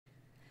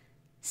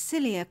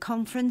Cilia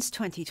Conference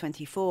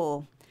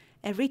 2024.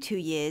 Every 2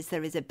 years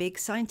there is a big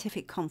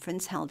scientific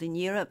conference held in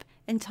Europe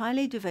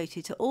entirely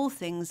devoted to all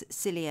things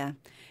cilia.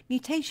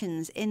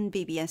 Mutations in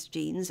BBS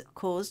genes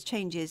cause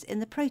changes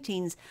in the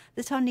proteins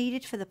that are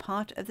needed for the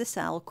part of the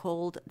cell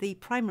called the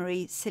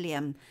primary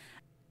cilium.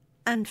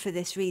 And for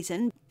this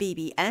reason,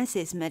 BBS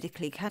is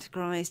medically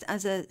categorized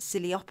as a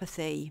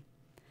ciliopathy.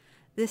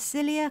 The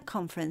Cilia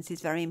Conference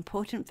is very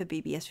important for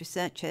BBS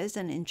researchers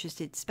and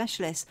interested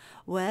specialists,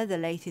 where the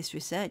latest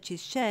research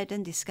is shared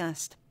and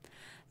discussed.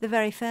 The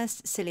very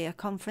first Cilia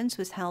Conference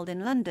was held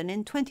in London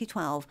in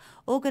 2012,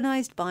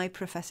 organised by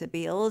Professor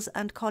Biedl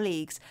and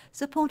colleagues,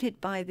 supported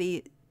by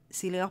the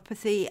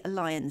Ciliopathy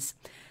Alliance.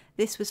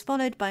 This was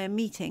followed by a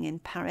meeting in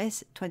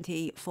Paris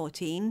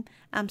 2014,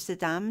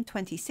 Amsterdam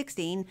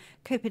 2016,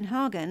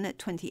 Copenhagen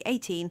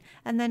 2018,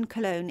 and then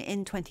Cologne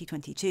in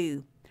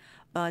 2022.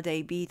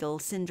 Bardet-Biedl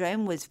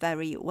syndrome was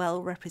very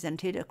well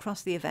represented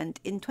across the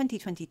event in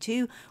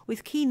 2022,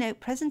 with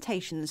keynote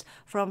presentations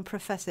from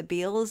Professor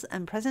Biedl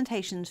and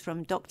presentations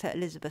from Dr.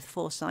 Elizabeth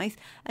Forsyth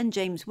and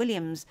James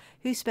Williams,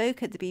 who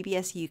spoke at the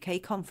BBS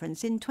UK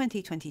Conference in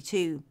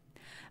 2022.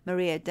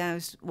 Maria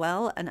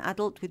Dowswell, an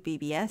adult with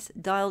BBS,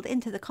 dialed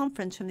into the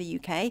conference from the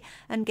UK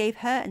and gave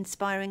her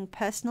inspiring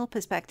personal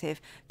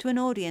perspective to an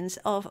audience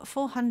of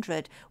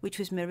 400, which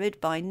was mirrored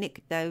by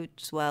Nick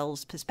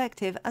Dowswell's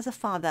perspective as a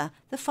father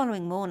the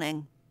following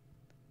morning.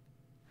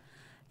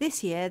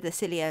 This year, the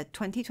Cilia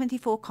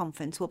 2024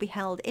 conference will be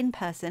held in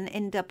person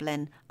in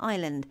Dublin,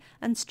 Ireland,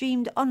 and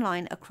streamed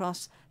online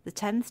across the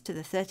 10th to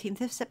the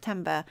 13th of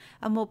September,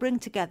 and will bring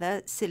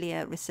together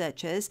cilia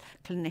researchers,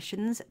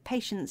 clinicians,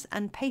 patients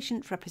and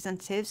patient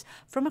representatives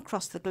from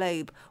across the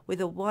globe,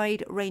 with a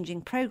wide-ranging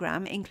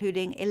programme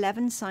including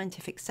 11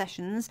 scientific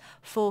sessions,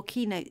 4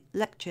 keynote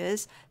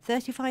lectures,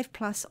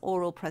 35+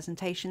 oral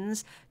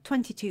presentations,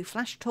 22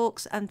 flash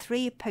talks and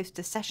 3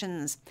 poster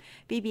sessions.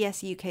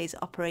 BBS UK's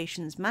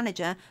operations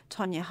manager,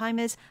 Tonya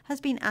Heimers, has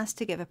been asked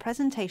to give a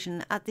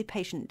presentation at the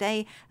Patient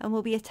Day and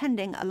will be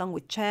attending along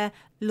with Chair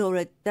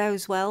Laura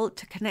Dowswell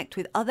to connect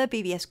with other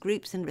BBS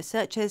groups and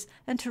researchers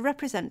and to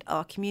represent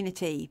our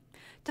community.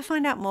 To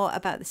find out more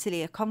about the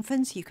Cilia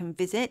Conference, you can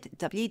visit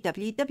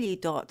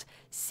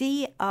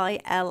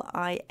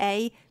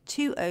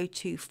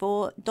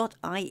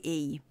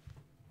www.cilia2024.ie.